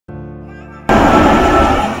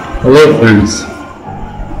Hello friends,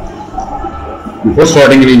 before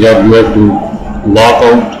starting any job you have to lock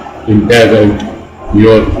out and tag out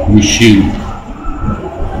your machine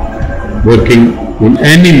working on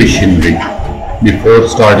any machinery. Before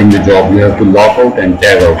starting the job you have to lock out and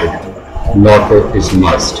tag out it. Lock out is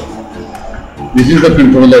must. This is the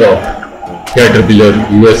controller of Caterpillar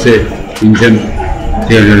USA engine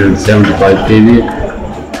 375 kVA.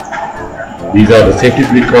 These are the safety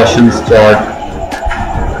precautions chart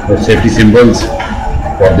or safety symbols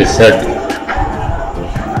for this set.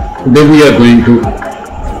 Today we are going to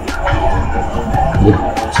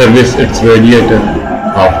service its radiator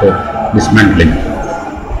after dismantling.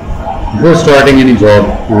 Before starting any job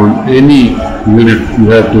on any unit you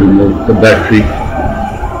have to remove the battery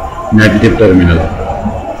negative terminal.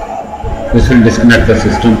 This will disconnect the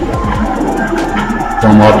system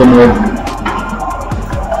from auto mode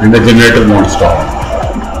and the generator won't stop.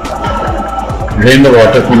 Drain the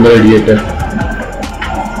water from the radiator.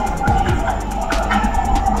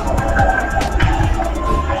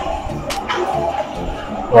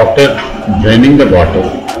 After draining the water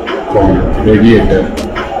from the radiator,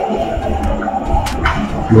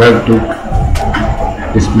 you have to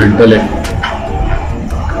dismantle it.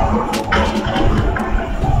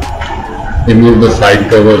 Remove the side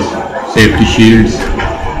covers, safety shields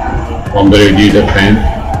from the radiator fan.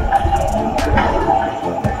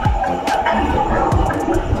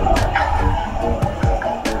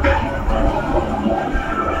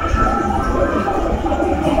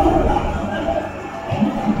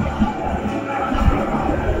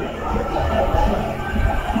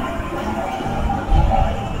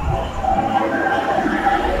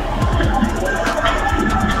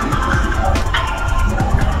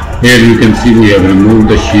 Here you can see we have removed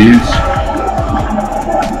the shields.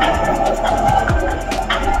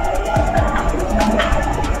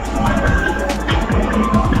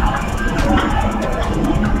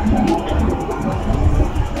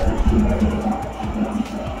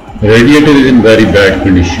 The radiator is in very bad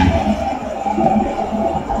condition.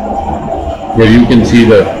 Here you can see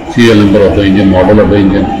the serial number of the engine, model of the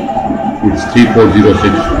engine. It's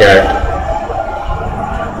 3406 CAT.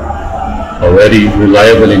 A very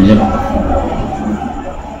reliable engine.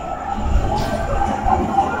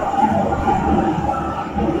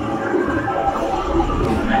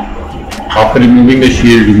 After removing the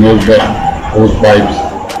shield, remove the hose pipes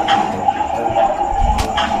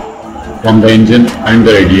from the engine and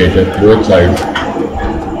the radiator, both sides.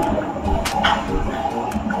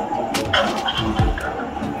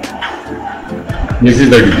 This is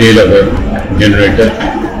the detail of the generator,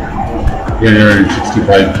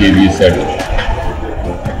 365 kVA set.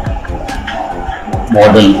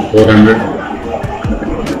 Model 400.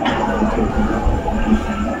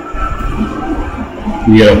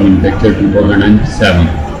 Year of manufacture 2007.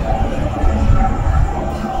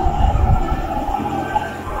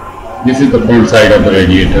 This is the front side of the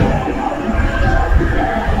radiator.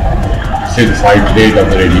 This is the side plate of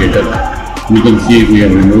the radiator. You can see we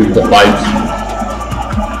have removed the pipes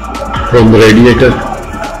from the radiator.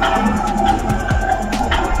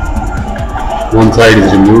 One side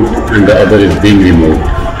is removed and the other is being removed.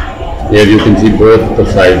 Here you can see both the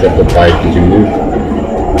sides of the pipe is removed.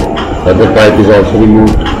 The other pipe is also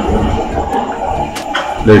removed.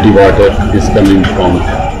 Dirty water is coming from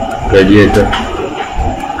radiator.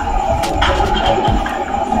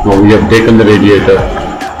 Now we have taken the radiator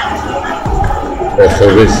for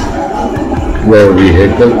service to our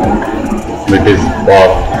vehicle, which is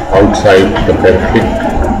parked outside the factory.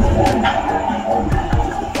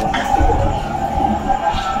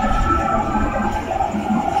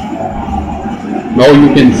 Now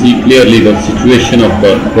you can see clearly the situation of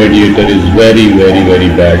the radiator is very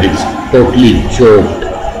bad. It's totally choked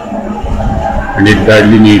and it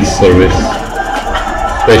badly needs service,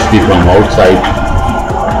 especially from outside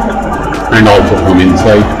and also from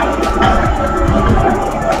inside.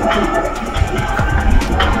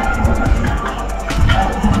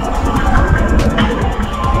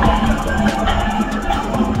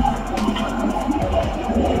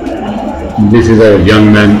 This is our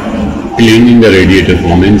young man cleaning the radiator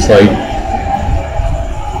from inside,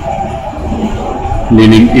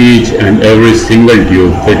 cleaning each and every single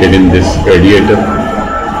tube fitted in this radiator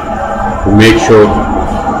to make sure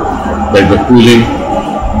that the cooling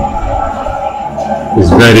is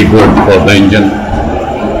very good for the engine.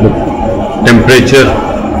 The temperature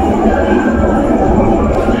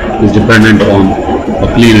is dependent on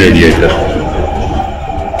a clean radiator.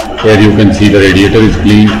 Here you can see the radiator is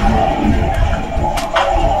clean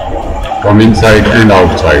from inside and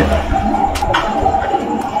outside.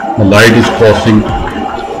 The light is crossing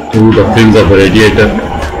through the fins of the radiator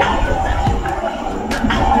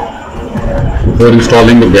Before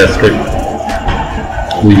installing the gasket,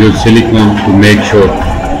 we use silicone to make sure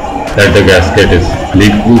that the gasket is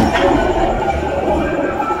leak-proof.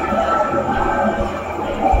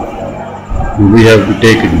 We have to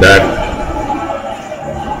take it back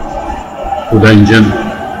to the engine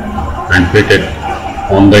and fit it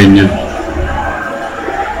on the engine.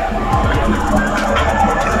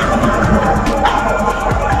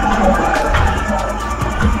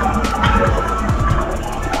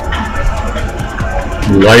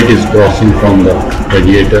 Light is crossing from the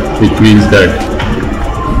radiator, which means that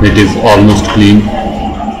it is almost clean.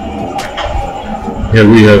 Here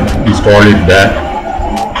we have installed it back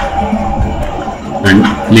and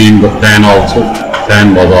cleaned the fan also.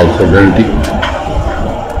 Fan was also dirty.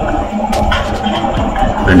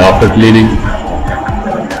 And after cleaning,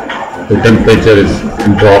 the temperature is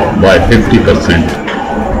dropped by 50%.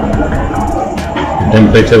 The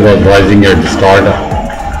temperature was rising at the start.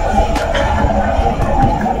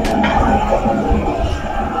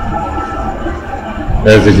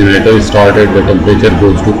 As the generator is started, the temperature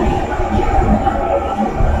goes to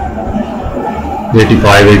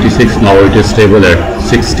 85, 86. Now it is stable at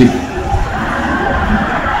 60.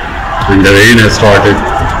 And the rain has started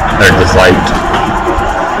at the site.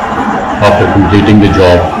 After completing the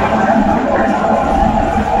job,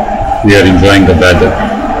 we are enjoying the weather,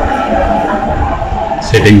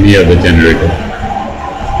 sitting near the generator.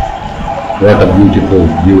 What a beautiful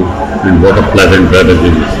view and what a pleasant weather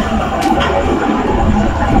it is.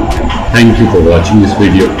 Thank you for watching this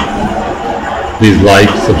video. Please like,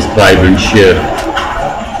 subscribe and share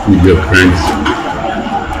with your friends.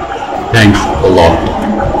 Thanks a lot.